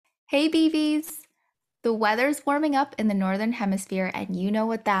Hey BBs! The weather's warming up in the Northern Hemisphere, and you know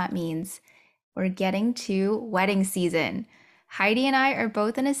what that means. We're getting to wedding season. Heidi and I are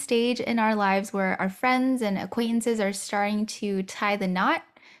both in a stage in our lives where our friends and acquaintances are starting to tie the knot.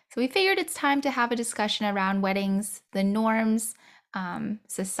 So we figured it's time to have a discussion around weddings, the norms,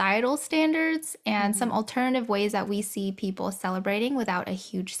 societal standards, and some Mhm. alternative ways that we see people celebrating without a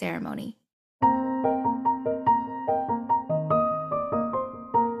huge ceremony.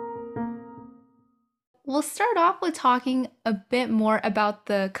 We'll start off with talking a bit more about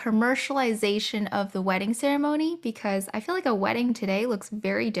the commercialization of the wedding ceremony because I feel like a wedding today looks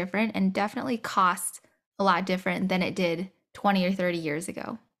very different and definitely costs a lot different than it did 20 or 30 years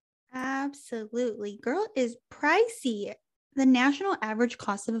ago. Absolutely. Girl is pricey. The national average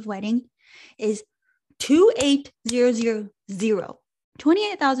cost of a wedding is 28,000.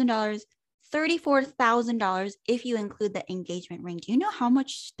 $28,000, $34,000 if you include the engagement ring. Do you know how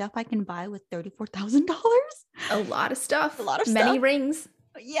much stuff I can buy with $34,000? A lot of A stuff, lot of many stuff. rings.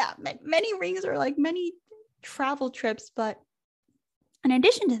 Yeah, many rings are like many travel trips, but in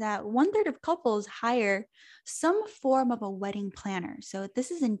addition to that, one third of couples hire some form of a wedding planner. So,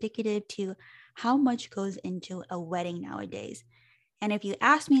 this is indicative to how much goes into a wedding nowadays. And if you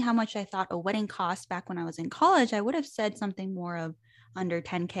asked me how much I thought a wedding cost back when I was in college, I would have said something more of under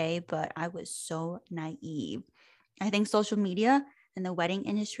 10K, but I was so naive. I think social media and the wedding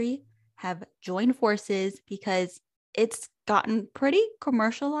industry have joined forces because it's gotten pretty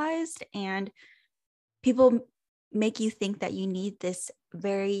commercialized and people make you think that you need this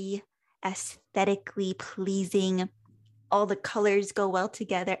very aesthetically pleasing, all the colors go well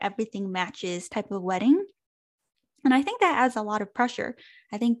together, everything matches type of wedding. And I think that adds a lot of pressure.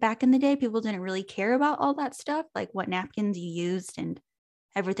 I think back in the day, people didn't really care about all that stuff, like what napkins you used and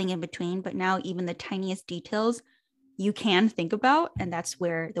everything in between. But now, even the tiniest details you can think about. And that's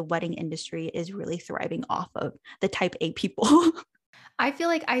where the wedding industry is really thriving off of the type A people. I feel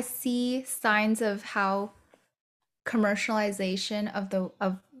like I see signs of how commercialization of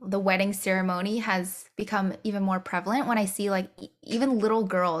the wedding ceremony has become even more prevalent when I see like even little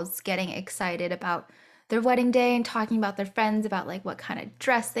girls getting excited about their wedding day and talking about their friends about like what kind of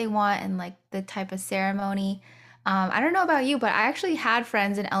dress they want and like the type of ceremony. I don't know about you, but I actually had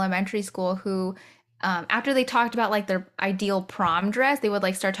friends in elementary school who, after they talked about like their ideal prom dress, they would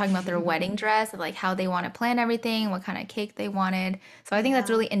like start talking about their wedding dress and like how they want to plan everything, what kind of cake they wanted. So I think that's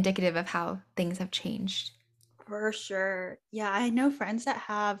Yeah. really indicative of how things have changed. For sure. Yeah, I know friends that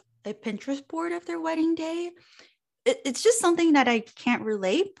have a Pinterest board of their wedding day. It's just something that I can't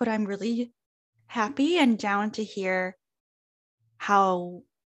relate, but I'm really happy and down to hear how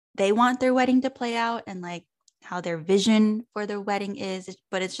they want their wedding to play out and like how their vision for their wedding is.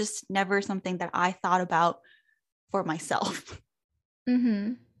 But it's just never something that I thought about for myself.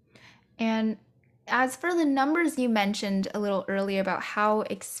 Mm-hmm. And as for the numbers you mentioned a little earlier about how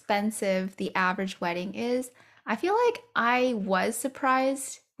expensive the average wedding is, I feel like I was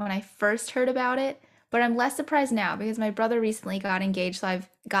surprised when I first heard about it, but I'm less surprised now because my brother recently got engaged, so I've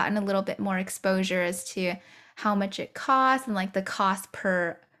gotten a little bit more exposure as to how much it costs and like the cost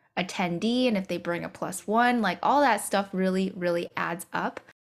per attendee and if they bring a plus one, like all that stuff really, really adds up.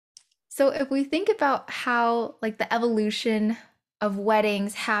 So if we think about how like the evolution of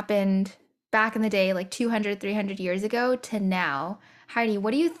weddings happened back in the day, like 200, 300 years ago to now, Heidi,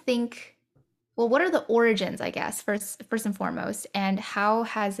 what do you think? Well, what are the origins, I guess, first and foremost, and how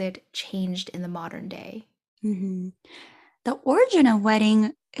has it changed in the modern day? Mhm. The origin of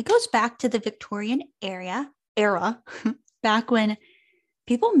wedding, it goes back to the Victorian era, back when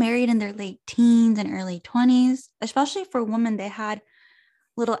people married in their late teens and early 20s, especially for women. They had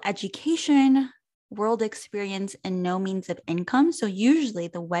little education, world experience, and no means of income. So usually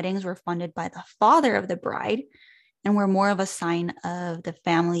the weddings were funded by the father of the bride and were more of a sign of the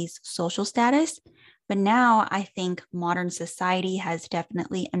family's social status. But now I think modern society has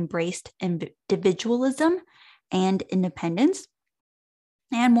definitely embraced individualism and independence.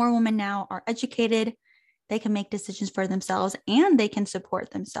 And more women now are educated. They can make decisions for themselves and they can support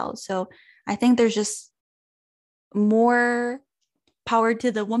themselves. So I think there's just more power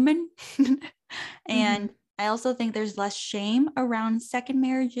to the woman. Mm-hmm. And I also think there's less shame around second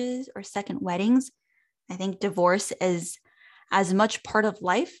marriages or second weddings. I think divorce is as much part of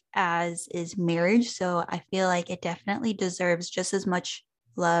life as is marriage. So I feel like it definitely deserves just as much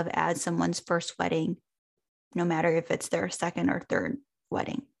love as someone's first wedding, no matter if it's their second or third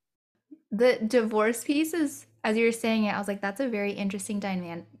wedding. The divorce piece is, as you were saying it, I was like, that's a very interesting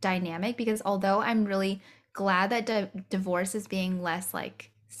dynamic because although I'm really glad that divorce is being less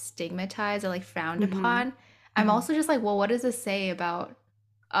like stigmatized or like frowned Mm-hmm. upon, I'm Mm-hmm. also just like, well, what does this say about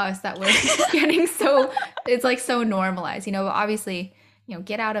us that we're getting so, it's like so normalized, obviously,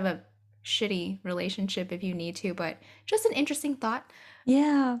 get out of a shitty relationship if you need to, but just an interesting thought.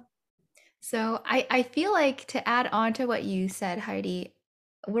 Yeah. So I feel like to add on to what you said, Heidi,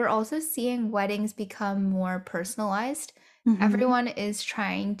 we're also seeing weddings become more personalized. Hmm. Everyone is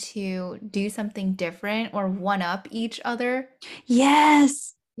trying to do something different or one up each other.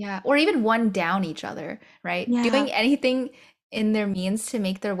 Yes. Yeah, or even one down each other, right? Yeah. Doing anything in their means to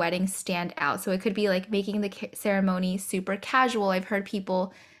make their wedding stand out. So it could be like making the ceremony super casual. I've heard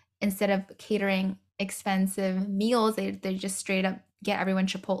people, instead of catering expensive meals, they just straight up get everyone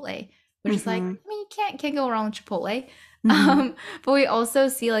Chipotle, which is like, Hmm. I mean, you can't go wrong with Chipotle. Hmm. But we also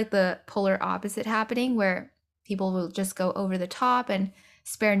see like the polar opposite happening where people will just go over the top and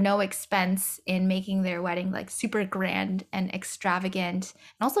spare no expense in making their wedding like super grand and extravagant,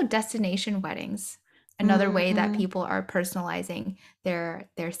 and also destination weddings, another way that Hmm. people are personalizing their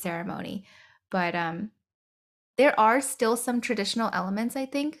ceremony. But there are still some traditional elements, I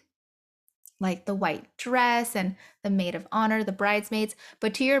think, like the white dress and the maid of honor, the bridesmaids.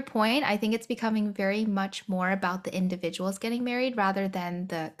 But to your point, I think it's becoming very much more about the individuals getting married rather than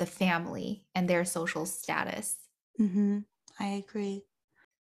the family and their social status. Hmm. I agree.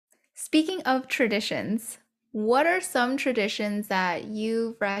 Speaking of traditions, what are some traditions that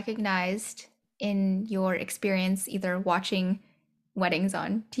you've recognized in your experience, either watching weddings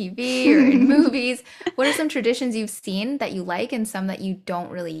on TV or in movies? What are some traditions you've seen that you like and some that you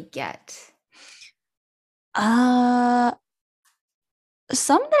don't really get? uh,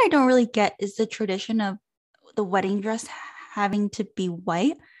 some that I don't really get is the tradition of the wedding dress having to be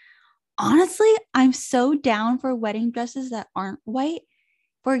white. Honestly, I'm so down for wedding dresses that aren't white.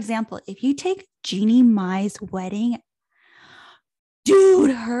 For example, if you take Jeannie Mai's wedding,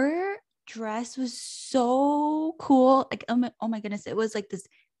 dude, her dress was so cool. Like, oh my goodness, it was like this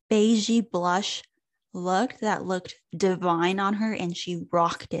beigey blush look that looked divine on her, and she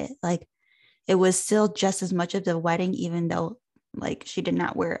rocked it. Like, it was still just as much of the wedding, even though like she did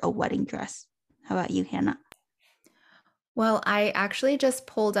not wear a wedding dress. How about you, Hannah? Well, I actually just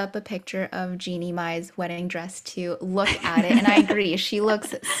pulled up a picture of Jeannie Mai's wedding dress to look at it, and I agree, she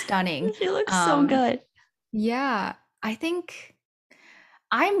looks stunning. She looks so Um, good. yeah, I think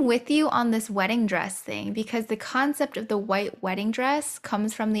I'm with you on this wedding dress thing because the concept of the white wedding dress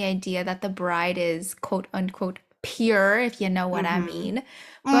comes from the idea that the bride is quote unquote pure, if you know what I Mm-hmm. mean.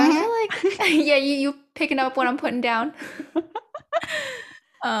 But I feel like, Mm-hmm. yeah, you picking up what I'm putting down.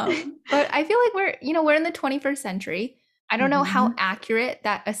 But I feel like we're in the 21st century. I don't know how Mm-hmm. accurate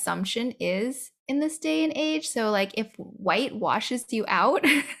that assumption is in this day and age. So like if white washes you out,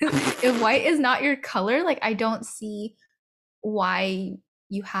 if white is not your color, like I don't see why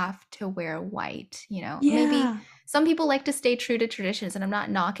you have to wear white, Maybe Yeah. some people like to stay true to traditions, and I'm not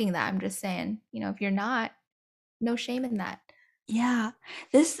knocking that. I'm just saying, if you're not, no shame in that. Yeah.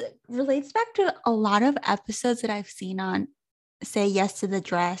 This relates back to a lot of episodes that I've seen on Say Yes to the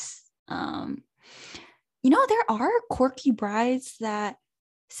Dress. There are quirky brides that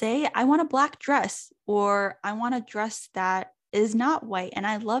say, I want a black dress or I want a dress that is not white. And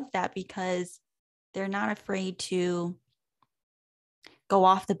I love that because they're not afraid to go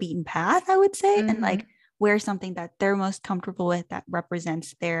off the beaten path, I would say, and Hmm. like wear something that they're most comfortable with that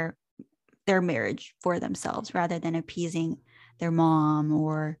represents their marriage for themselves rather than appeasing their mom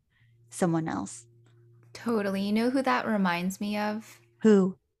or someone else. Totally. You know who that reminds me of?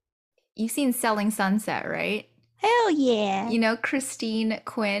 Who? You've seen Selling Sunset, right? Hell yeah. Christine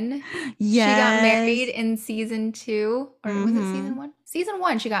Quinn. She got married Yes. in season two, or was it season Mm-hmm. one? Season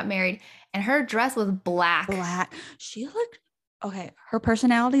one, she got married, and her dress was black. Black. She looked okay. Her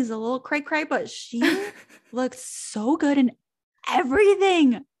personality is a little cray cray, but she looked so good in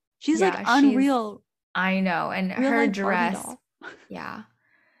everything. She's like Yeah, unreal, I know, and real her life Barbie dress, doll. yeah,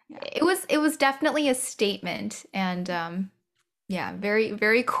 Yeah. it was definitely a statement, and yeah, very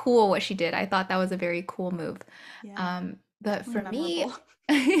very cool what she did. I thought that was a very cool move. Yeah. But Definitely for me,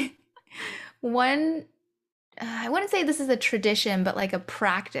 memorable. one I wouldn't say this is a tradition, but like a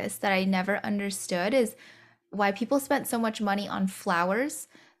practice that I never understood is why people spent so much money on flowers.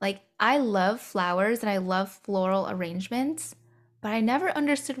 Like, I love flowers and I love floral arrangements, but I never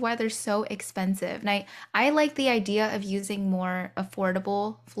understood why they're so expensive. And I like the idea of using more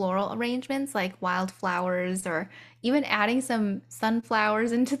affordable floral arrangements like wildflowers or even adding some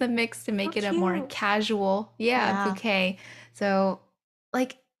sunflowers into the mix to So make it a more cute. casual, yeah, Yeah. bouquet. So,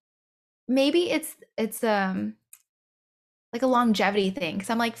 like, maybe it's like a longevity thing because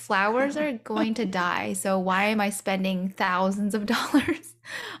I'm like, flowers are going to die. So why am I spending thousands of dollars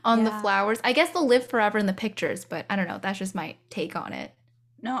on the Yeah. flowers? I guess they'll live forever in the pictures, but I don't know. That's just my take on it.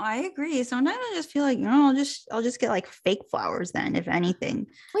 No, I agree. Sometimes I just feel like, I'll just get like fake flowers then, if anything.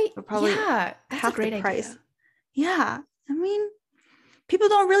 Wait, For probably yeah, that's a half the great price. idea. Yeah. I mean, people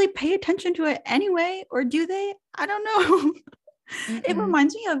don't really pay attention to it anyway, or do they? I don't know. It Mm-mm.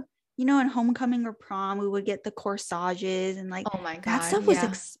 reminds me of, in homecoming or prom, we would get the corsages and like Oh my that God, stuff was yeah.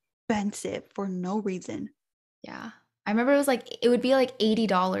 expensive for no reason. Yeah. I remember it would be like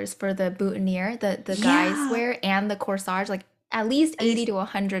 $80 for the boutonniere, the guys Yeah. wear, and the corsage, like at least At 80 least, to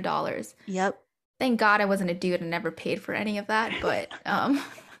 $100. yep. Thank God I wasn't a dude and never paid for any of that, but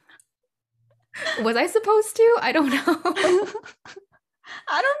was I supposed to? I don't know.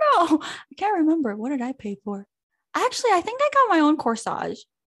 I don't know. I can't remember. What did I pay for? Actually, I think I got my own corsage.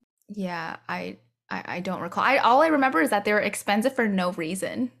 Yeah, I don't recall. All I remember is that they were expensive for no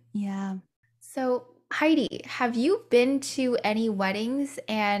reason. Yeah. So, Heidi, have you been to any weddings?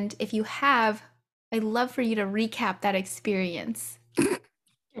 And if you have, I'd love for you to recap that experience.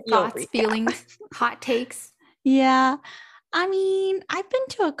 You'll Thoughts, recap. feelings, hot takes. Yeah. I mean, I've been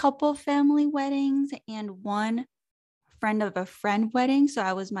to a couple family weddings and one friend of a friend wedding. So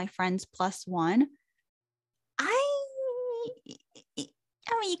I was my friend's plus one. I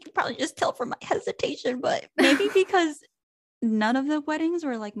I mean, you can probably just tell from my hesitation, but maybe because none of the weddings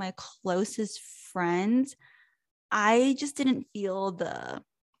were like my closest friends, I just didn't feel the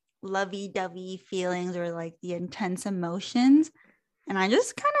lovey-dovey feelings or like the intense emotions. And I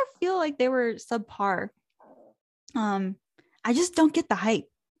just kind of feel like they were subpar. Um, I just don't get the hype.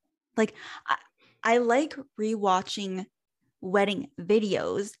 Like I, I like rewatching wedding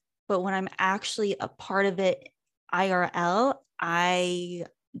videos, but when I'm actually a part of it IRL, I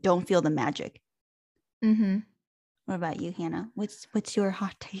don't feel the magic. Mm-hmm. What about you, Hannah? What's your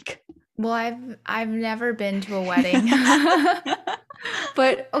hot take? Well, I've never been to a wedding.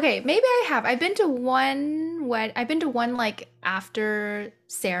 But okay, maybe I have. I've been to one like after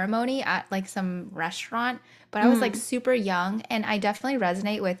ceremony at like some restaurant, but I was like Mm, super young and I definitely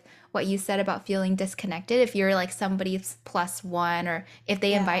resonate with what you said about feeling disconnected if you're like somebody's plus one or if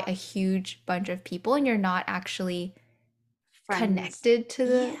they yeah, invite a huge bunch of people and you're not actually friends. connected to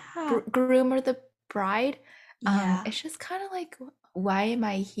the Yeah, groom or the bride. yeah. It's just kind of like, why am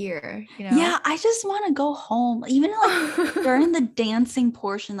I here? You Yeah, know? I just want to go home. Even like during the dancing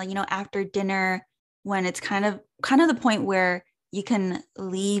portion, like after dinner, when it's kind of the point where you can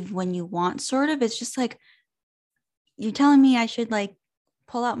leave when you want, sort of. It's just like you're telling me I should like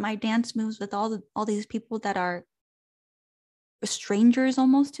pull out my dance moves with all these people that are strangers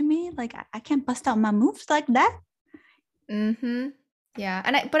almost to me. Like I can't bust out my moves like that. Mm-hmm.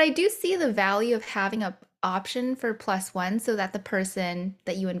 Yeah. But I do see the value of having a option for plus one so that the person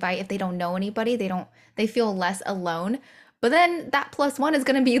that you invite, if they don't know anybody, they feel less alone. But then that plus one is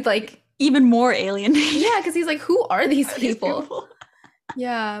gonna be like, Even more alienated yeah, because he's like, who are these are these people? people.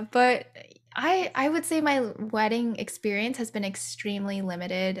 Yeah, but I would say my wedding experience has been extremely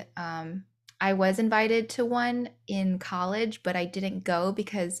limited. I was invited to one in college, but I didn't go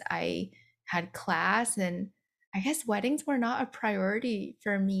because I had class, and I guess weddings were not a priority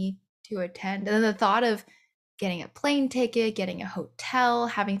for me to attend. And then the thought of getting a plane ticket, getting a hotel,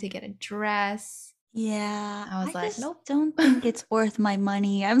 having to get a dress, Yeah, I I was like, just nope. don't think it's worth my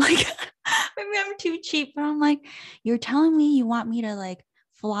money. I'm like, maybe I'm too cheap, but I'm like, you're telling me you want me to like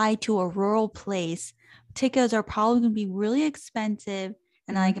fly to a rural place. Tickets are probably going to be really expensive.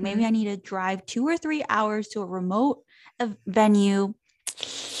 And like, maybe Hmm. I need to drive 2 or 3 hours to a remote venue.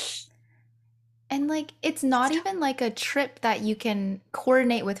 And like it's not even like a trip that you can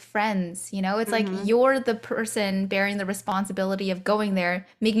coordinate with friends, you know? It's like Mm-hmm. you're the person bearing the responsibility of going there,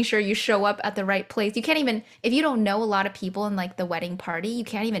 making sure you show up at the right place. You can't even, if you don't know a lot of people in like the wedding party, you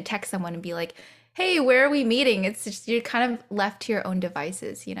can't even text someone and be like, "Hey, where are we meeting?" It's just you're kind of left to your own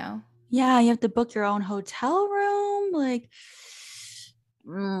devices, you know? Yeah, you have to book your own hotel room. Like,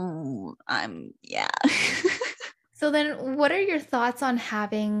 yeah. So then what are your thoughts on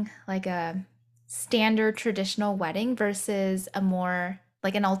having like a standard traditional wedding versus a more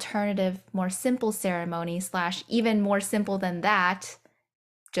like an alternative, more simple ceremony slash even more simple than that,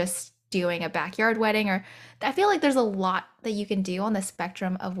 just doing a backyard wedding or I feel like there's a lot that you can do on the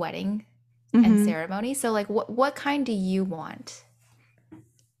spectrum of wedding and Hmm. ceremony. So like what kind do you want?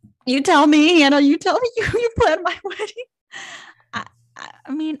 You tell me, Hannah. You tell me you plan my wedding.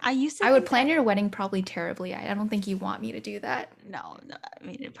 I mean, I used to I would think plan that your wedding probably terribly. I don't think you want me to do that. no, I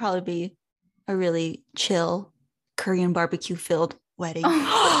mean it'd probably be a really chill Korean barbecue filled wedding.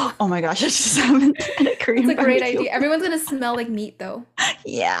 Oh, Oh my gosh, I just haven't planned a that's Korean a great barbecue. idea. Everyone's gonna smell like meat though.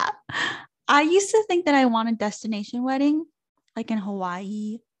 Yeah. I used to think that I want a destination wedding, like in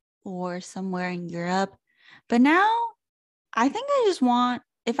Hawaii or somewhere in Europe. But now I think I just want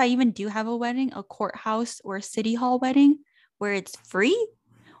if I even do have a wedding, a courthouse or a city hall wedding where it's free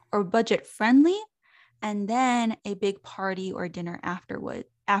or budget friendly, and then a big party or dinner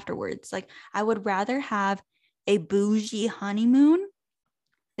afterwards. Like I would rather have a bougie honeymoon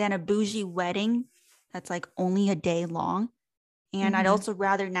than a bougie wedding that's like only a day long. And I'd Hmm. also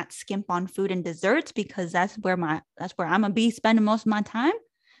rather not skimp on food and desserts because that's where I'm gonna be spending most of my time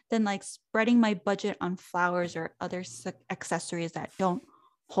than like spreading my budget on flowers or other accessories that don't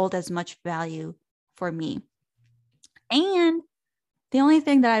hold as much value for me. And the only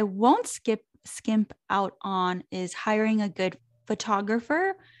thing that I won't skimp out on is hiring a good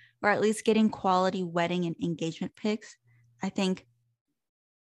photographer or at least getting quality wedding and engagement pics. I think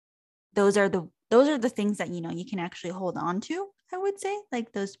those are the things that you can actually hold on to, I would say,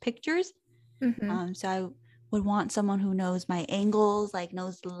 like those pictures. Hmm. So I would want someone who knows my angles, like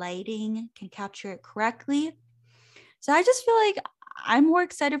knows the lighting, can capture it correctly. So I just feel like I'm more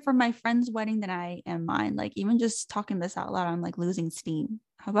excited for my friend's wedding than I am mine. Like even just talking this out loud, I'm like losing steam.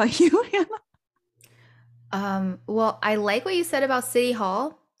 How about you? Well, I like what you said about City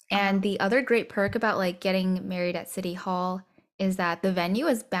Hall. And Uh-huh. the other great perk about like getting married at City Hall is that the venue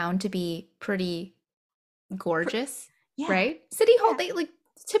is bound to be pretty gorgeous, Yeah. right? City Hall, Yeah. they like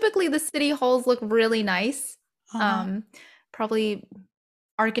typically the city halls look really nice. Uh-huh. Um, Probably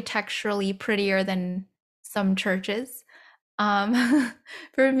architecturally prettier than some churches.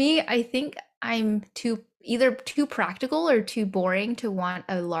 For me, I think I'm either too practical or too boring to want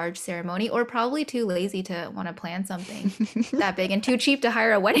a large ceremony, or probably too lazy to want to plan something that big and too cheap to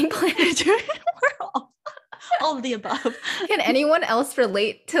hire a wedding planner. We're all of the above. Can anyone else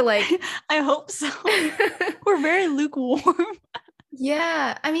relate to like I hope so. We're very lukewarm.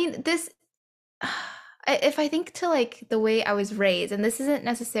 Yeah, I mean, this if I think to like the way I was raised, and this isn't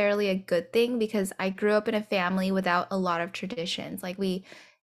necessarily a good thing because I grew up in a family without a lot of traditions. Like we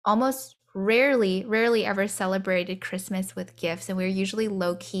almost rarely ever celebrated Christmas with gifts, and we were usually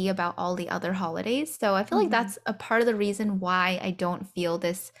low key about all the other holidays. So I feel like Mhm. that's a part of the reason why I don't feel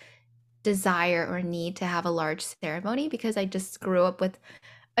this desire or need to have a large ceremony because I just grew up with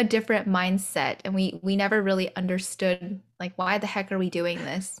a different mindset and we never really understood like why the heck are we doing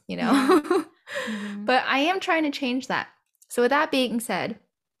this, you Yeah. know? Mhm. But I am trying to change that. So with that being said,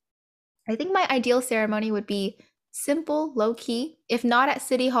 I think my ideal ceremony would be simple, low key, if not at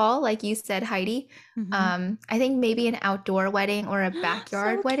City Hall, like you said, Heidi. Mhm. I think maybe an outdoor wedding or a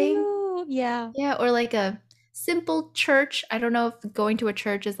backyard So wedding. cute. Yeah. Yeah, or like a simple church. I don't know if going to a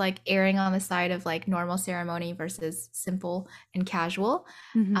church is like erring on the side of like normal ceremony versus simple and casual.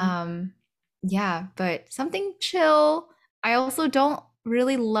 Mhm. Um, yeah, but something chill. I also don't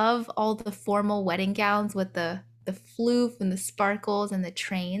really love all the formal wedding gowns with the floof and the sparkles and the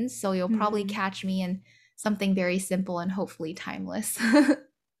trains. So you'll probably Mhm. catch me in something very simple and hopefully timeless.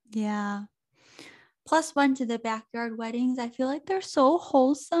 Yeah. Plus one to the backyard weddings. I feel like they're so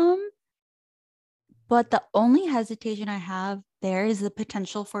wholesome. But the only hesitation I have there is the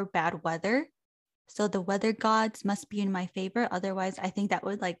potential for bad weather. So the weather gods must be in my favor. Otherwise, I think that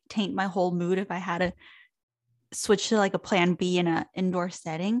would like taint my whole mood if I had to switch to like a plan B in a indoor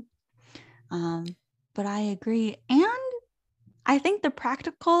setting. Um, but I agree. And I think the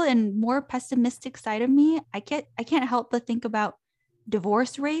practical and more pessimistic side of me, I can't help but think about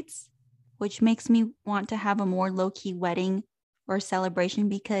divorce rates, which makes me want to have a more low-key wedding or celebration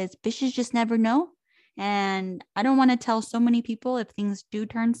because bitches just never know. And I don't want to tell so many people if things do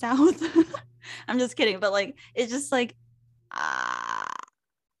turn south. I'm just kidding, but like it's just like uh,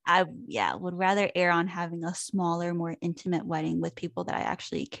 I yeah, would rather err on having a smaller, more intimate wedding with people that I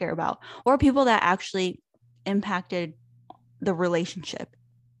actually care about or people that actually impacted the relationship.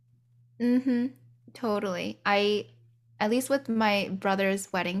 Mm-hmm. Totally. At least with my brother's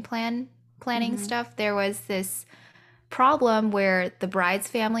planning Mm-hmm. stuff, there was this problem where the bride's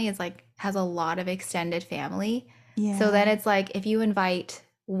family is like has a lot of extended family. So then Yeah. it's like if you invite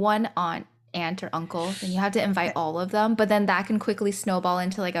one aunt or uncle, then you have to invite all of them, but then that can quickly snowball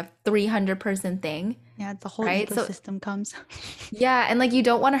into like a 300-person thing, Yeah, the whole right? So ecosystem comes. yeah, and like you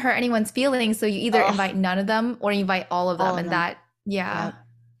don't want to hurt anyone's feelings, so you either Oh, invite none of them or you invite all of all them, of and them. that yeah. Yep.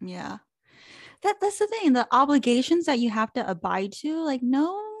 Yeah. That's the thing. The obligations that you have to abide to, like,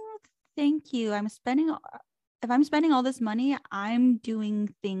 no, thank you. If I'm spending all this money, I'm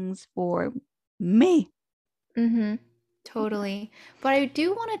doing things for me. Mm-hmm. Totally. But I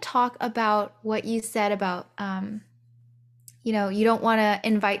do want to talk about what you said about you don't want to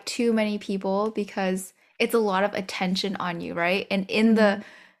invite too many people because it's a lot of attention on you, right? And in the Mhm.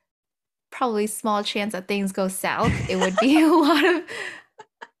 probably small chance that things go south, it would be a lot of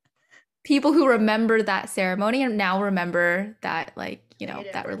people who remember that ceremony and now remember that, like, It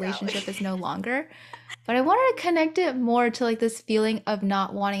didn't that work out. relationship is no longer. But I wanted to connect it more to like this feeling of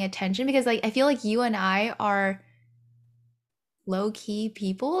not wanting attention because like I feel like you and I are low key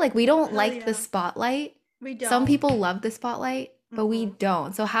people. Like we don't Hell like the yeah. spotlight. We Some don't. people love the spotlight, but we Hmm.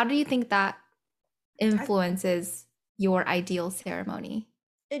 don't. So how do you think that I, influences your ideal ceremony?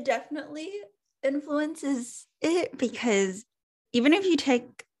 it definitely influences it because even if you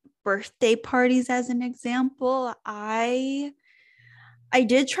take birthday parties as an example, I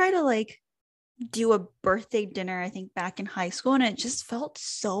did try to like do a birthday dinner, I think back in high school, and it just felt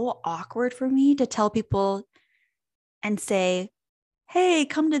so awkward for me to tell people and say, hey,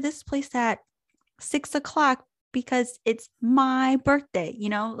 come to this place at 6 o'clock because it's my birthday,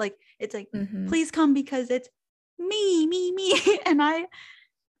 like it's like, Mm-hmm. please come because it's me. And I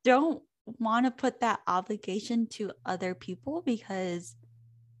don't want to put that obligation to other people because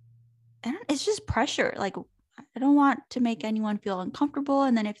it's just pressure. Like, I don't want to make anyone feel uncomfortable.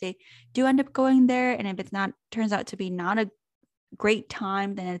 And then if they do end up going there and if it's not, turns out to be not a great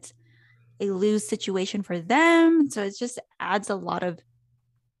time, then it's a lose situation for them. So it just adds a lot of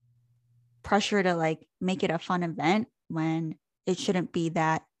pressure to like make it a fun event when it shouldn't be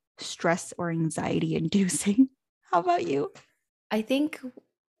that stress or anxiety inducing. How about you? I think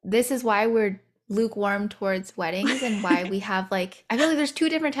this is why we're lukewarm towards weddings and why we have like I feel like there's two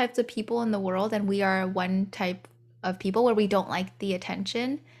different types of people in the world and we are one type of people where we don't like the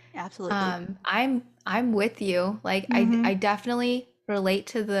attention. Absolutely. I'm with you. Like I Mm-hmm. definitely relate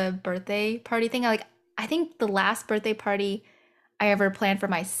to the birthday party thing. I think the last birthday party I ever planned for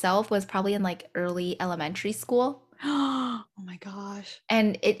myself was probably in like early elementary school. Oh my gosh.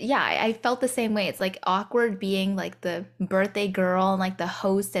 And yeah, I felt the same way. It's like awkward being like the birthday girl and like the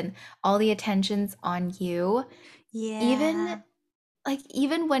host and all the attention's on you. Even Yeah.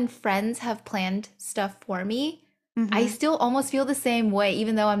 even when friends have planned stuff for me, I Mm-hmm. still almost feel the same way,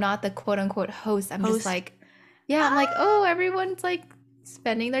 even though I'm not the quote unquote host. I'm just Host. like, yeah, I'm like, Ah, oh, everyone's like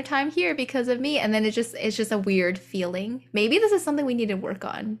spending their time here because of me. And then it's just a weird feeling. Maybe this is something we need to work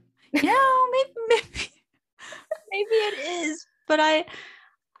on. maybe it is, but I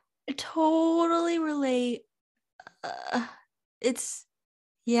totally relate. Uh, it's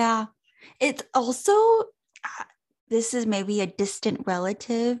yeah. It's also this is maybe a distant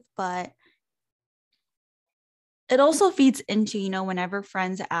relative, but it also feeds into, whenever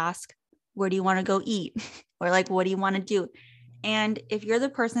friends ask, where do you want to go eat? Or like, what do you want to do? And if you're the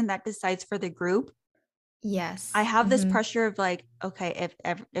person that decides for the group, I Yes. have this Hmm. pressure of like, okay,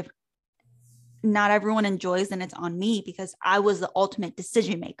 if not everyone enjoys, then it's on me because I was the ultimate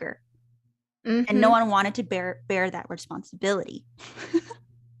decision maker. And no Hmm. one wanted to bear that responsibility.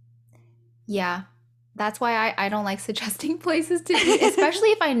 Yeah. That's why I don't like suggesting places to eat, especially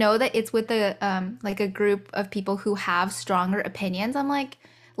if I know that it's with a like a group of people who have stronger opinions. I'm like,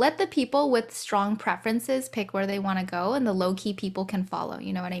 let the people with strong preferences pick where they want to go and the low-key people can follow,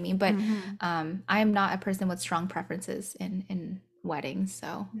 you know what I mean? But Mm-hmm. I'm not a person with strong preferences in weddings,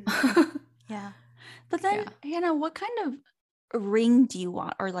 so Mm-hmm. Yeah. But then, yeah. Hannah, what kind of ring do you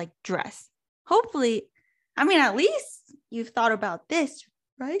want or like dress? Hopefully, I mean, at least you've thought about this,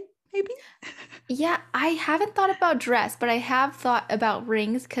 right? Maybe. Yeah, I haven't thought about dress, but I have thought about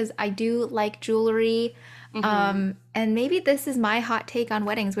rings because I do like jewelry. Mm-hmm. And maybe this is my hot take on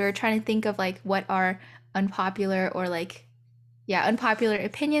weddings. We were trying to think of like what our unpopular or like, yeah, unpopular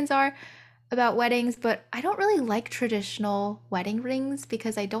opinions are about weddings, but I don't really like traditional wedding rings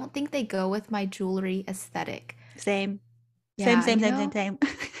because I don't think they go with my jewelry aesthetic. Same. Same, Yeah, same, you same, same, know? same.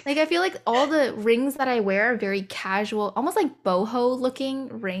 Like I feel like all the rings that I wear are very casual, almost like boho looking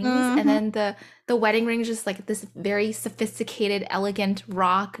rings, and Mm-hmm. then the wedding ring is just like this very sophisticated, elegant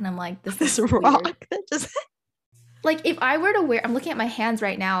rock, and I'm like, this This is weird. rock that just Like if I were to wear, I'm looking at my hands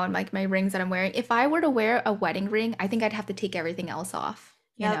right now and like my rings that I'm wearing. If I were to wear a wedding ring, I think I'd have to take everything else off,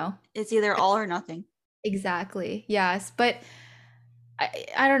 you Yep. know? It's either all or nothing. Exactly. Yes, but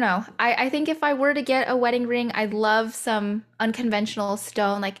I don't know. I think if I were to get a wedding ring, I'd love some unconventional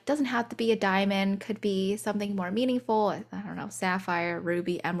stone. Like, it doesn't have to be a diamond, could be something more meaningful. I don't know, sapphire,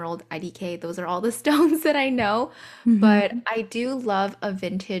 ruby, emerald, IDK. Those are all the stones that I know. But Mm-hmm. I do love a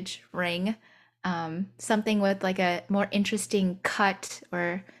vintage ring. Something with like a more interesting cut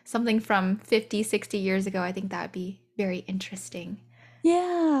or something from 50, 60 years ago. I think that would be very interesting.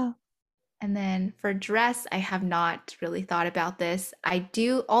 Yeah. And then for dress, I have not really thought about this.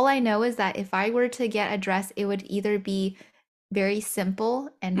 All I know is that if I were to get a dress, it would either be very simple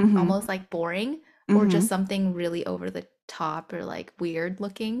and Mm-hmm. almost like boring, or Mm-hmm. just something really over the top or like weird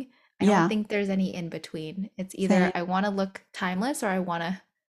looking. I don't Yeah. think there's any in between. It's either Same. I want to look timeless or I want to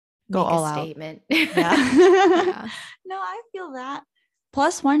go make a all out. statement. Yeah. Yeah. No, I feel that.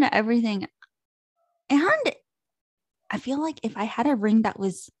 Plus one to everything. And I feel like if I had a ring that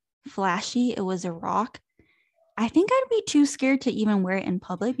was flashy, it was a rock, I think I'd be too scared to even wear it in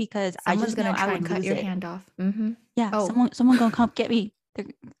public because I Someone's just know gonna I try would and cut lose your it. hand off. Mm-hmm. Yeah, Oh. someone gonna come get me.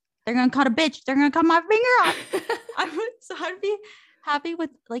 They're gonna cut a bitch. They're gonna cut my finger off. So I'd be happy with,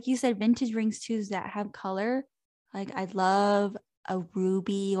 like you said, vintage rings too that have color. Like I'd love a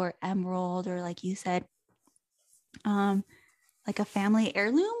ruby or emerald, or like you said, like a family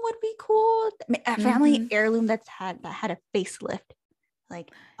heirloom would be cool. A family Mm-hmm. heirloom that had a facelift,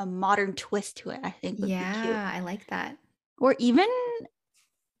 like a modern twist to it, I think would be cute. Yeah, I like that. Or even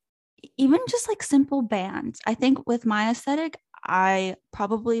just like simple bands. I think with my aesthetic, I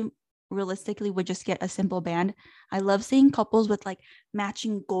probably realistically would just get a simple band. I love seeing couples with like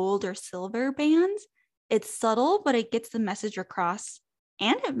matching gold or silver bands. It's subtle, but it gets the message across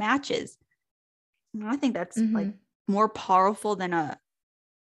and it matches. And I think that's like Mm-hmm. more powerful than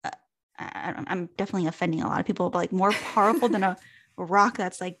I'm definitely offending a lot of people, but like more powerful than a rock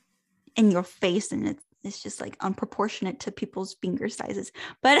that's like in your face and it's just like unproportionate to people's finger sizes.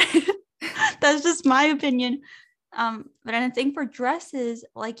 But that's just my opinion. But I think for dresses,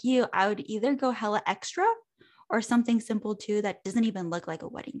 like you, I would either go hella extra or something simple too that doesn't even look like a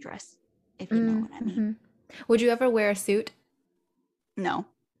wedding dress, if you know what I mean. Mm-hmm. Would you ever wear a suit? No.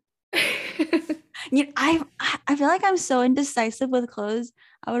 I feel like I'm so indecisive with clothes.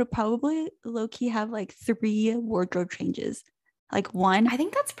 I would probably low key have like 3 wardrobe changes. Like one, I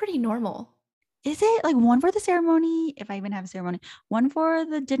think that's pretty normal. is it like one for the ceremony, if I even have a ceremony, one for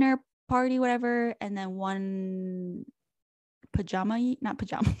the dinner party, whatever, and then one pajama, not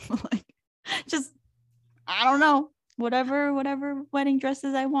pajama, like just I don't know, whatever wedding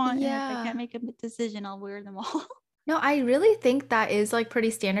dresses I want. And if I can't Yeah. make a decision, I'll wear them all. No, I really think that is like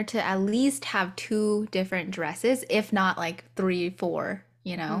pretty standard to at least have two different dresses, if not like three, four,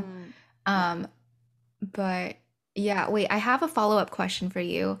 you know? Mm, yeah. Um, but yeah, wait, I have a follow-up question for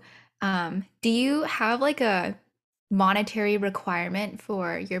you. Do you have like a monetary requirement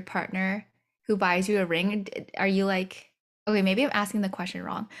for your partner who buys you a ring? Are you like, okay, maybe I'm asking the question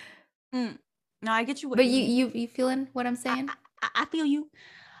wrong, Mm. No, I get you what but you mean. you feeling what I'm I, saying? I feel you.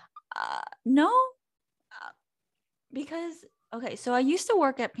 No, because okay, so I used to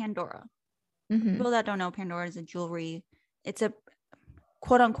work at Pandora. For Mm-hmm. people that don't know, Pandora is a jewelry. It's a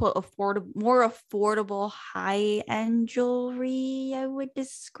quote unquote affordable, more affordable, high end jewelry, I would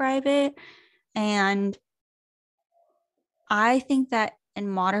describe it. And I think that in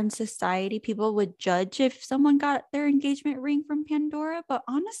modern society, people would judge if someone got their engagement ring from Pandora. But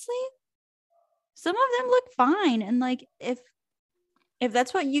honestly, some of them look fine. And like if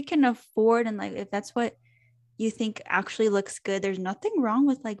that's what you can afford, and like if that's what you think actually looks good, there's nothing wrong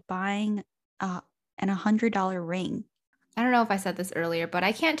with like buying an $100 ring. I don't know if I said this earlier, but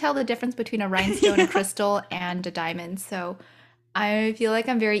I can't tell the difference between a rhinestone, a Yeah, crystal, and a diamond. So I feel like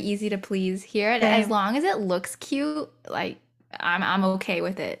I'm very easy to please here. And as same. long as it looks cute, like I'm okay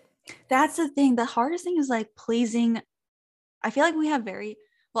with it. That's the thing. The hardest thing is like pleasing. I feel like we have very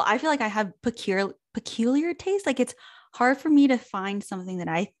well, I feel like I have peculiar taste. Like it's hard for me to find something that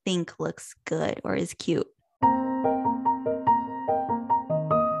I think looks good or is cute.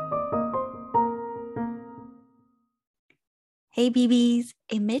 Hey BBs,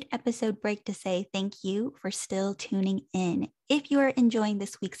 a mid-episode break to say thank you for still tuning in. If you are enjoying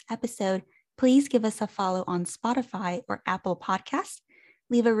this week's episode, please give us a follow on Spotify or Apple Podcasts,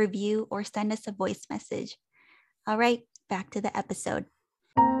 leave a review, or send us a voice message. All right, back to the episode.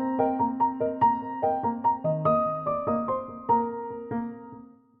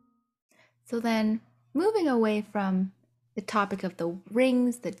 So then, moving away from the topic of the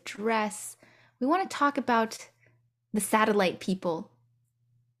rings, the dress, we want to talk about the satellite people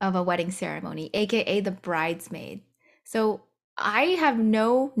of a wedding ceremony, aka the bridesmaid. So I have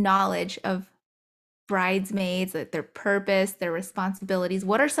no knowledge of bridesmaids, like their purpose, their responsibilities.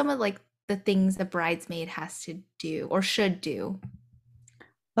 What are some of like the things a bridesmaid has to do or should do?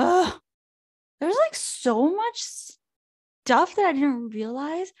 Ugh, there's like so much stuff that I didn't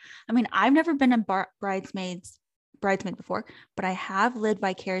realize. I mean, I've never been a bridesmaid before, but I have lived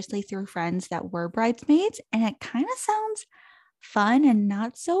vicariously through friends that were bridesmaids, and it kind of sounds fun and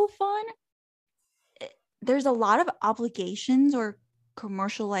not so fun. There's a lot of obligations or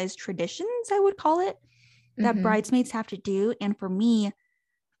commercialized traditions, I would call it, that Mm-hmm. bridesmaids have to do. And for me,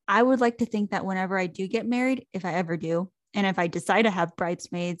 I would like to think that whenever I do get married, if I ever do, and if I decide to have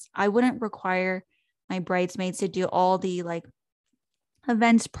bridesmaids, I wouldn't require my bridesmaids to do all the like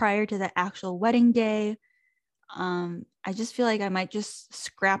events prior to the actual wedding day. I just feel like I might just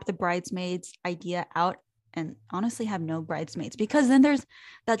scrap the bridesmaids idea out and honestly have no bridesmaids, because then there's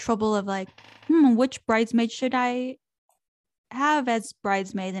that trouble of like, which bridesmaid should I have as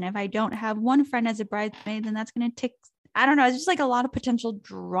bridesmaid? And if I don't have one friend as a bridesmaid, then that's going to tick. I don't know. It's just like a lot of potential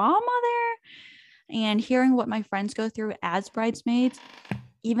drama there. And hearing what my friends go through as bridesmaids,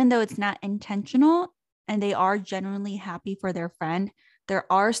 even though it's not intentional and they are genuinely happy for their friend, there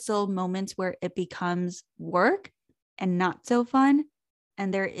are still moments where it becomes work and not so fun.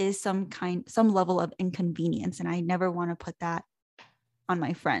 And there is some level of inconvenience. And I never want to put that on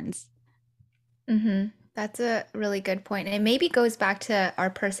my friends. Mm-hmm. That's a really good point. And it maybe goes back to our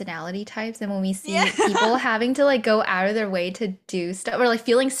personality types. And when we Yeah. see people having to like go out of their way to do stuff or like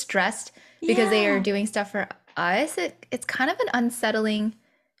feeling stressed because they are Yeah. doing stuff for us, it's kind of an unsettling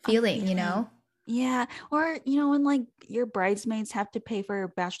feeling, you Feeling. know? Yeah. Or, when like your bridesmaids have to pay for a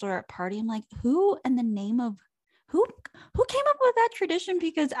bachelorette party, I'm like, who in the name of who came up with that tradition?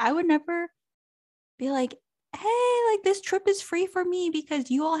 Because I would never be like, hey, like this trip is free for me because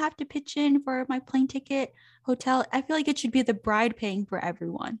you all have to pitch in for my plane ticket, hotel. I feel like it should be the bride paying for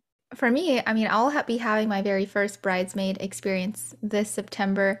everyone. For me, I mean, I'll be having my very first bridesmaid experience this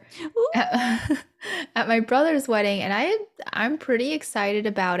September Ooh, at, at my brother's wedding, and I'm pretty excited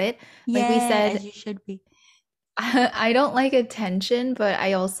about it. Like we yay, said, as you should be. I don't like attention, but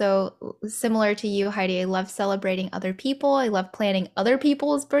I also, similar to you, Heidi, I love celebrating other people. I love planning other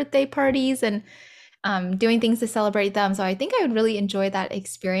people's birthday parties and doing things to celebrate them. So I think I would really enjoy that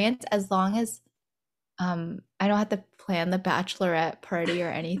experience as long as I don't have to plan the bachelorette party or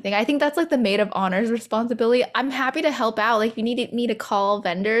anything. I think that's like the maid of honor's responsibility. I'm happy to help out. Like if you need me to call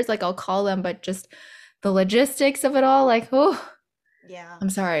vendors, like I'll call them, but just the logistics of it all, like, oh, Yeah. I'm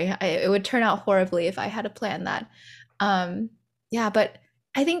sorry. It would turn out horribly if I had to plan that. Um, yeah, but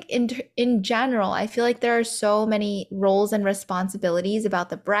I think in general, I feel like there are so many roles and responsibilities about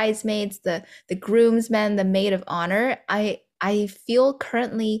the bridesmaids, the groomsmen, the maid of honor. I feel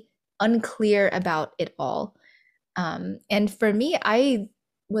currently unclear about it all. And for me, I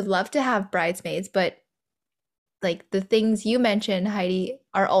would love to have bridesmaids, but like the things you mentioned, Heidi,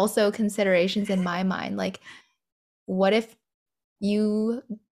 are also considerations in my mind. Like, what if you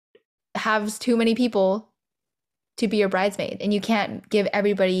have too many people to be your bridesmaid and you can't give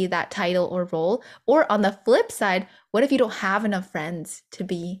everybody that title or role? Or on the flip side, what if you don't have enough friends to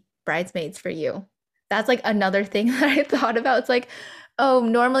be bridesmaids for you? That's like another thing that I thought about. It's like, oh,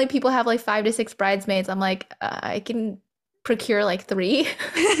 normally people have like 5 to 6 bridesmaids. I'm like, I can procure like 3.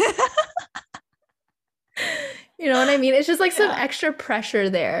 You know what I mean? It's just like some Yeah. extra pressure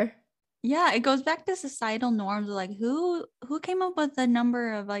there. Yeah, it goes back to societal norms of like who came up with the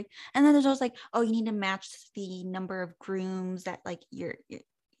number of like, and then there's always like, oh, you need to match the number of grooms that like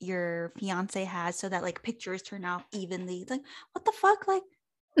your fiance has so that like pictures turn out evenly. It's like, what the fuck? Like,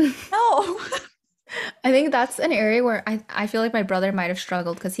 no. I think that's an area where I feel like my brother might have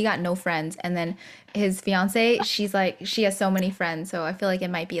struggled because he got no friends. And then his fiance, she has so many friends. So I feel like it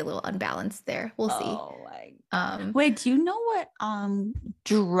might be a little unbalanced there. We'll see. Oh my God. Um, Wait, do you know what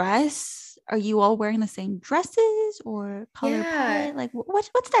dress are you all wearing the same dresses or color yeah. palette? Like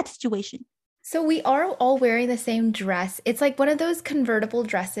what's that situation? So we are all wearing the same dress. It's like one of those convertible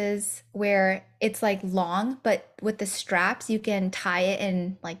dresses where it's like long, but with the straps, you can tie it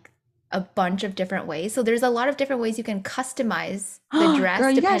in like a bunch of different ways. So there's a lot of different ways you can customize the Girl, dress you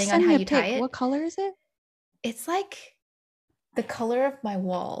gotta depending on send how me a you tie pic. What it. color is it? It's like the color of my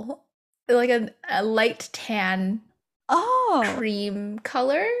wall, like a light tan Oh, cream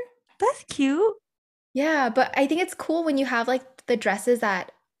color. that's cute. Yeah, but I think it's cool when you have like the dresses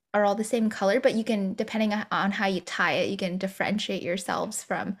that are all the same color, but you can, depending on how you tie it, you can differentiate yourselves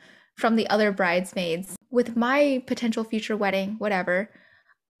from the other bridesmaids. With my potential future wedding, whatever,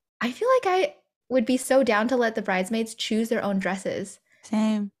 I feel like I would be so down to let the bridesmaids choose their own dresses.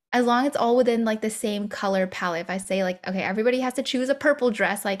 Same. As long as it's all within like the same color palette. If I say like, okay, everybody has to choose a purple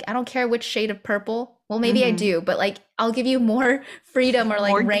dress, like I don't care which shade of purple. Well, maybe I Mm-hmm. do, but like I'll give you more freedom or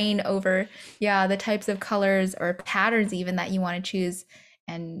like More. reign over, yeah, the types of colors or patterns even that you want to choose.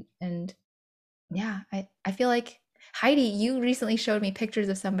 And yeah, I feel like Heidi, you recently showed me pictures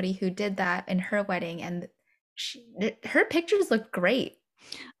of somebody who did that in her wedding, and her pictures look great.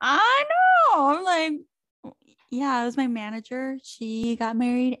 I know. I'm like, yeah, it was my manager. She got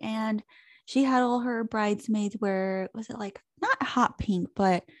married and she had all her bridesmaids wear, was it like not hot pink,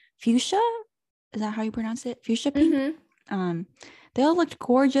 but fuchsia? Is that how you pronounce it? Fuchsia pink? Mm-hmm. Um, they all looked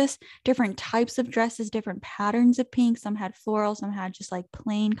gorgeous, different types of dresses, different patterns of pink. Some had floral, some had just like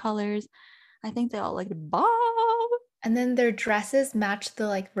plain colors. I think they all looked bomb. And then their dresses match the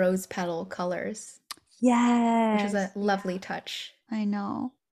like rose petal colors. which is a Yes. Yeah, lovely touch. I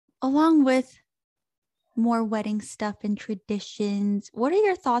know. Along with more wedding stuff and traditions, what are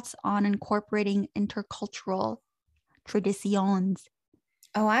your thoughts on incorporating intercultural traditions?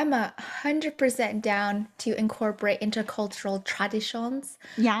 Oh, I'm 100% down to incorporate intercultural traditions.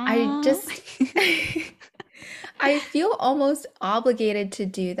 I Yeah. just, I feel almost obligated to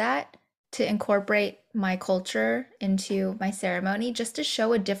do that, to incorporate my culture into my ceremony, just to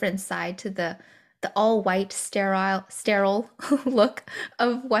show a different side to the all white sterile look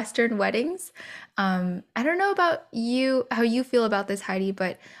of Western weddings. I don't know about you, how you feel about this, Heidi,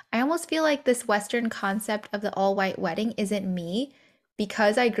 but I almost feel like this Western concept of the all white wedding isn't me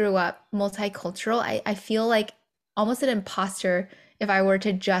because I grew up multicultural. I feel like almost an imposter if I were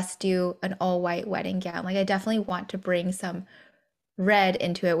to just do an all white wedding gown. Like I definitely want to bring some red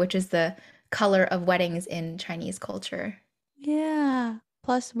into it, which is the color of weddings in Chinese culture. Yeah.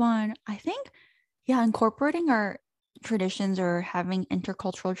 Plus one. I think, yeah, incorporating our traditions or having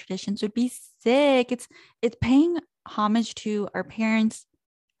intercultural traditions would be sick. It's paying homage to our parents,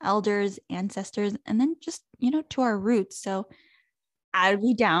 elders, ancestors, and then just, to our roots. So I'd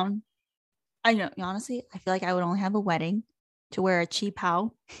be down. I know, honestly, I feel like I would only have a wedding to wear a cheap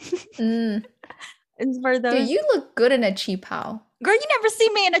how. Mm. It's for Dude, those. you look good in a cheapao, Girl, you never see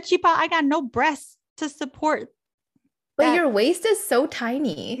me in a cheap how. I got no breasts to support but that. your waist is so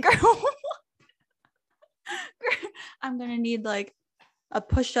tiny. Girl, I'm gonna need like a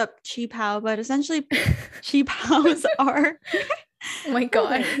push-up cheap how, but essentially cheap hows are Oh my what are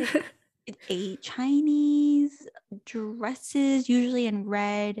God. they? Like a Chinese dresses, usually in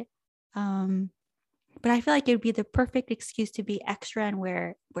red. Um, but I feel like it would be the perfect excuse to be extra and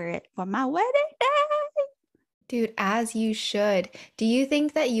wear it for my wedding day. Dude, as you should. Do you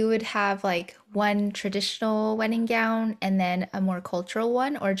think that you would have like one traditional wedding gown and then a more cultural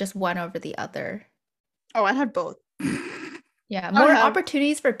one, or just one over the other? Oh, I had both. Yeah, I more have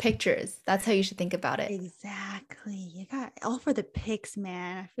opportunities for pictures. That's how you should think about it. exactly. You got all for the pics,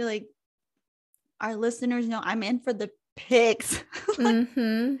 man. I feel like our listeners know I'm in for the pics. Like,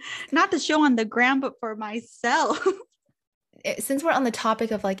 Mm-hmm. not to show on the gram, but for myself. Since we're on the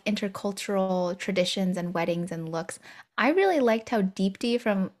topic of like intercultural traditions and weddings and looks, I really liked how Deepti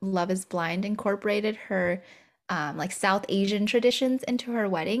from Love is Blind incorporated her like South Asian traditions into her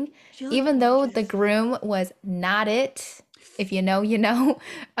wedding, She looked even though the gorgeous. groom was not it. If you know, you know.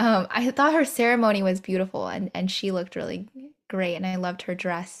 I thought her ceremony was beautiful and she looked really great, and I loved her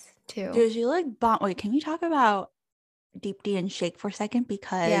dress too. Dude, she looked bomb. Wait, can we talk about Deep D and Shake for a second?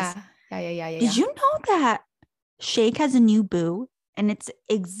 Because Yeah, did yeah. you know that Shake has a new boo? And it's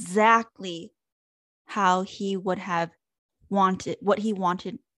exactly how he would have wanted what he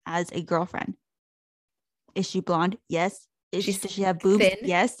wanted as a girlfriend. Is she blonde? Yes. She's Does she have boobs? thin.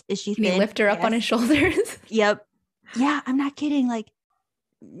 Yes. Is she Can he thin? lift her up on his Yes. shoulders? Yep. Yeah, I'm not kidding. Like,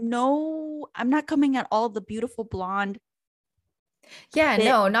 no, I'm not coming at all the beautiful blonde Yeah, fit,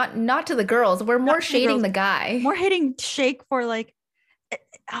 no, not to the girls. We're more not to the shading girls, the guy. more hitting Shake for like,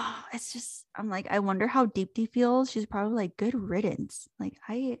 it's just, I'm like, I wonder how Deepti feels. She's probably like, good riddance. Like,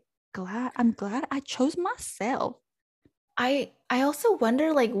 I'm glad I chose myself. I also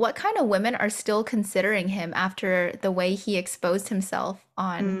wonder like what kind of women are still considering him after the way he exposed himself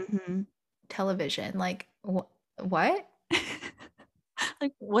on Mm-hmm. television. Like what?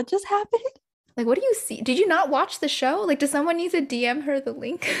 Like, what just happened? Like what do you see? Did you not watch the show? Like does someone need to DM her the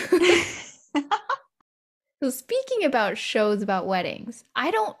link? So speaking about shows about weddings, I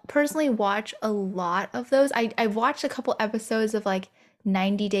don't personally watch a lot of those. I watched a couple episodes of like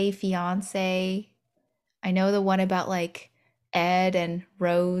 90 Day Fiancé. I know the one about like Ed and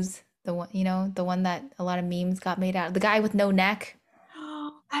Rose, the one, the one that a lot of memes got made out. The guy with no neck.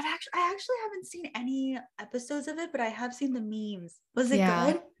 I actually haven't seen any episodes of it, but I have seen the memes. Was it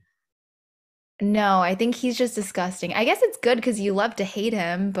Yeah. good? No, I think he's just disgusting. I guess it's good because you love to hate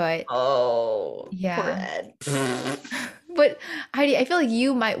him, but Oh, poor yeah. Ed. But Heidi, I feel like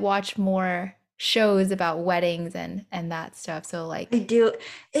you might watch more shows about weddings and that stuff. So I like, do.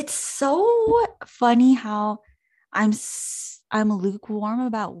 It's so funny how I'm lukewarm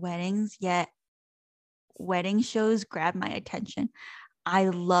about weddings, yet wedding shows grab my attention. I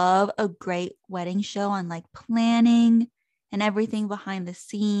love a great wedding show on like planning and everything behind the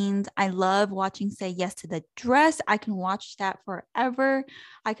scenes. I love watching Say Yes to the Dress. I can watch that forever.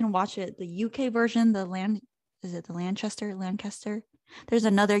 I can watch it the UK version, is it the Lancaster? There's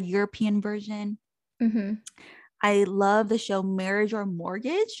another European version. mhm. I love the show Marriage or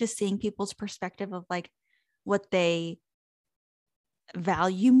Mortgage, just seeing people's perspective of like what they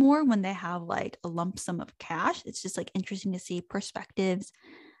value more when they have like a lump sum of cash. It's just like interesting to see perspectives.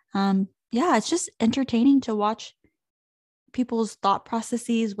 yeah, it's just entertaining to watch people's thought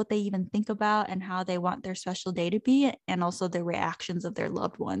processes, what they even think about, and how they want their special day to be, and also the reactions of their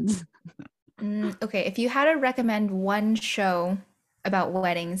loved ones. Okay, if you had to recommend one show about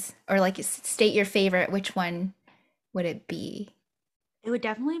weddings or like state your favorite, which one would it be? It would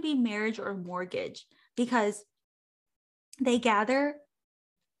definitely be Marriage or Mortgage because they gather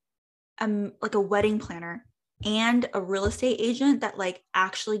like a wedding planner and a real estate agent that like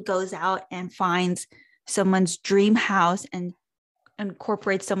actually goes out and finds someone's dream house and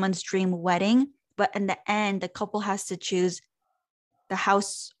incorporates someone's dream wedding. But in the end, the couple has to choose the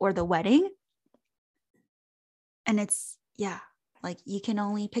house or the wedding. And it's, yeah, like you can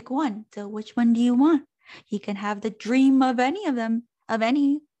only pick one. So which one do you want? You can have the dream of any of them, of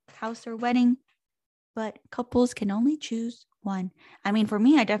any house or wedding, but couples can only choose one. I mean, for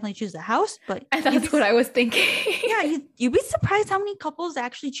me, I definitely choose the house, but And that's what I was thinking. yeah, you'd be surprised how many couples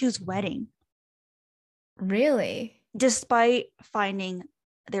actually choose wedding Really? despite finding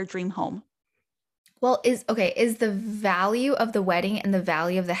their dream home. Well, is the value of the wedding and the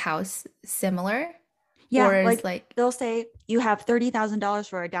value of the house similar? Yeah, Or is like like, they'll say you have $30,000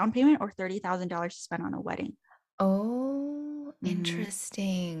 for a down payment or $30,000 to spend on a wedding. oh, Mm-hmm.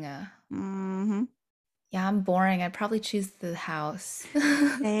 interesting. Mm-hmm. Yeah, I'm boring. I'd probably choose the house.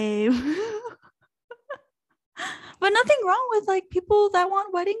 Same. But nothing wrong with like people that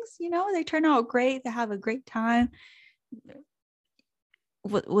want weddings, they turn out great, they have a great time.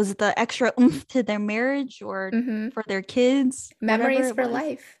 Was the extra oomph to their marriage or Hmm. for their kids, whatever Memories it for was.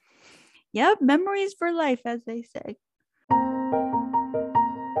 life. Yep, memories for life, as they say.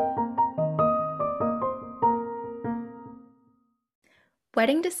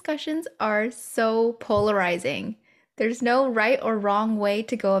 Wedding discussions are so polarizing. There's no right or wrong way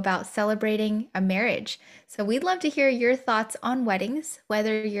to go about celebrating a marriage. So, we'd love to hear your thoughts on weddings,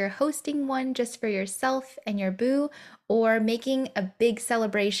 whether you're hosting one just for yourself and your boo, or making a big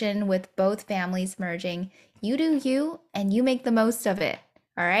celebration with both families merging. You do you, and you make the most of it.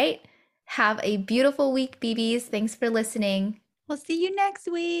 All right? Have a beautiful week, BBs. Thanks for listening. We'll see you next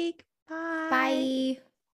week. Bye. Bye.